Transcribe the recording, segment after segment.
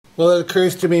Well, it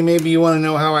occurs to me maybe you want to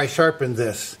know how I sharpened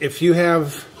this. If you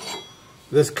have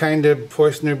this kind of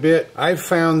Forstner bit, I've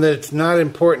found that it's not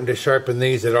important to sharpen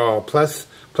these at all. Plus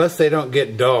they don't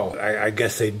get dull. I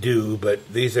guess they do,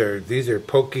 but these are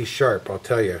pokey sharp, I'll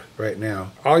tell you right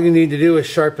now. All you need to do is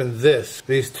sharpen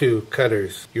these two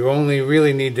cutters. You only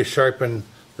really need to sharpen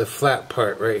the flat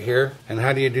part right here. And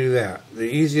how do you do that? The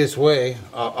easiest way,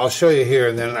 I'll show you here,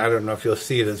 and then I don't know if you'll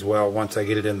see it as well once I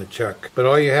get it in the chuck. But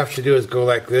all you have to do is go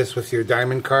like this with your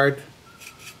diamond card.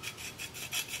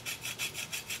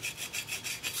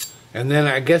 And then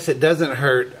I guess it doesn't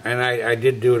hurt, and I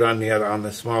did do it on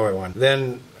the smaller one.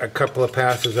 Then a couple of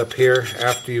passes up here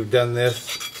after you've done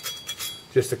this,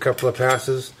 just a couple of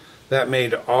passes. That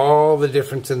made all the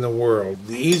difference in the world.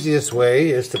 The easiest way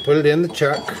is to put it in the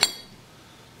chuck.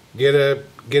 Get a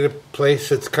place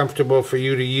that's comfortable for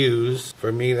you to use.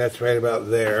 For me, that's right about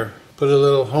there. Put a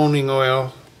little honing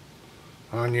oil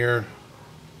on your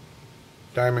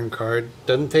diamond card.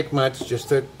 Doesn't take much,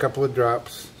 just a couple of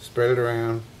drops. Spread it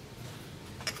around.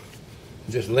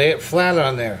 Just lay it flat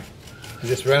on there. And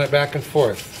just run it back and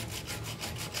forth.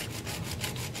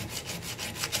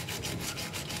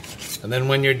 And then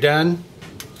when you're done,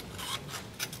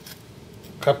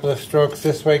 a couple of strokes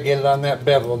this way, get it on that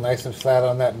bevel, nice and flat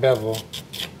on that bevel.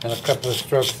 And a couple of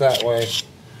strokes that way.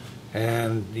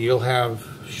 And you'll have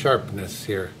sharpness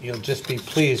here. You'll just be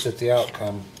pleased with the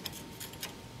outcome.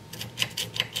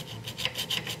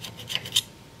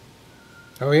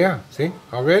 Oh yeah, see?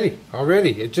 Already.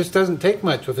 It just doesn't take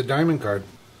much with a diamond card.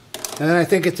 And then I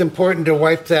think it's important to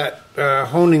wipe that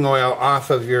honing oil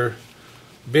off of your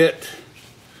bit.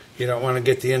 You don't want to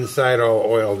get the inside all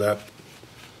oiled up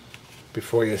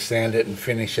before you sand it and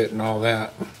finish it and all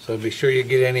that. So be sure you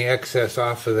get any excess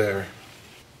off of there.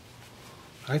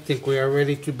 I think we are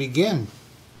ready to begin.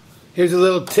 Here's a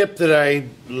little tip that I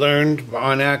learned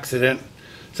on accident.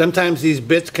 Sometimes these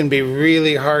bits can be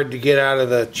really hard to get out of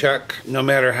the chuck, no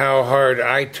matter how hard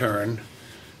I turn.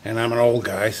 And I'm an old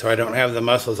guy, so I don't have the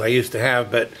muscles I used to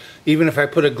have. But even if I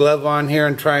put a glove on here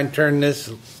and try and turn this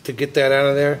to get that out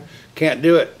of there, can't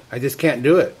do it. I just can't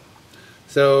do it.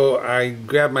 So I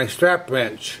grab my strap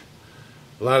wrench.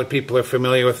 A lot of people are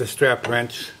familiar with a strap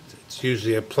wrench. It's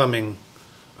usually a plumbing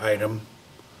item.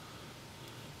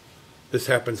 This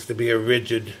happens to be a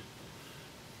rigid,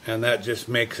 and that just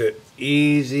makes it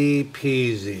easy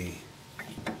peasy.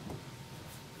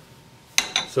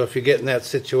 So if you get in that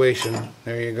situation,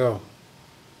 there you go.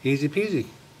 Easy peasy.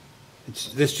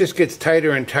 This just gets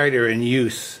tighter and tighter in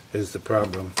use is the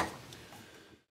problem.